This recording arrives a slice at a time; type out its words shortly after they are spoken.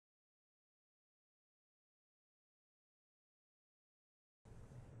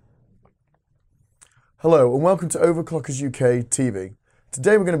Hello and welcome to Overclockers UK TV.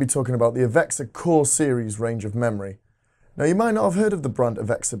 Today we're going to be talking about the Avexir Core Series range of memory. Now you might not have heard of the brand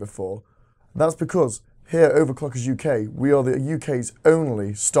Avexir before. That's because here at Overclockers UK we are the UK's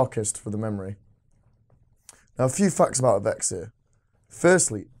only stockist for the memory. Now a few facts about Avexir.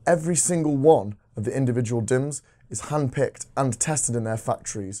 Firstly, every single one of the individual DIMMs is hand-picked and tested in their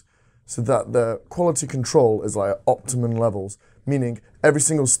factories so that the quality control is like at optimum levels, meaning every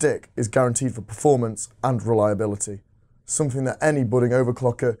single stick is guaranteed for performance and reliability. Something that any budding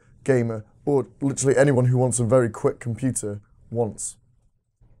overclocker, gamer, or literally anyone who wants a very quick computer wants.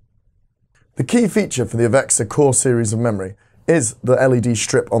 The key feature for the Avexir Core series of memory is the LED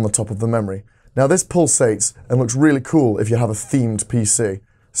strip on the top of the memory. Now this pulsates and looks really cool if you have a themed PC,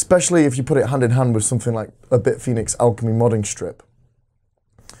 especially if you put it hand in hand with something like a BitPhoenix Alchemy modding strip.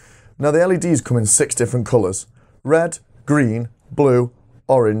 Now the LEDs come in 6 different colours: red, green, blue,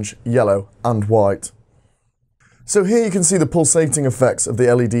 orange, yellow and white. So here you can see the pulsating effects of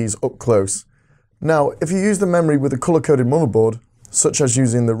the LEDs up close. Now if you use the memory with a colour-coded motherboard, such as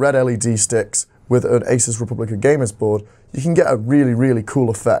using the red LED sticks with an Asus Republica Gamers board, you can get a really cool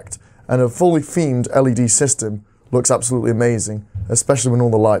effect, and a fully themed LED system looks absolutely amazing, especially when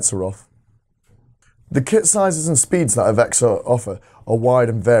all the lights are off. The kit sizes and speeds that Avexir offer are wide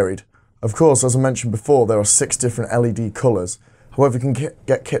and varied. Of course, as I mentioned before, there are 6 different LED colours. However, you can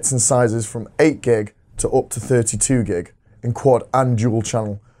get kits in sizes from 8GB to up to 32GB in quad and dual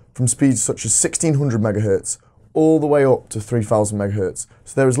channel, from speeds such as 1600 MHz all the way up to 3000 MHz.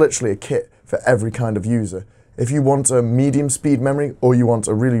 So there is literally a kit for every kind of user. If you want a medium speed memory or you want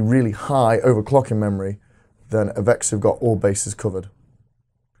a really high overclocking memory, then Avexir have got all bases covered.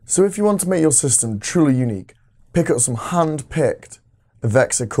 So if you want to make your system truly unique, pick up some hand-picked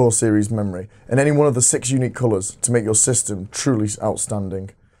Avexir Core Series memory in any one of the 6 unique colours to make your system truly outstanding.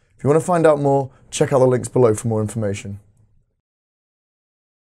 If you want to find out more, check out the links below for more information.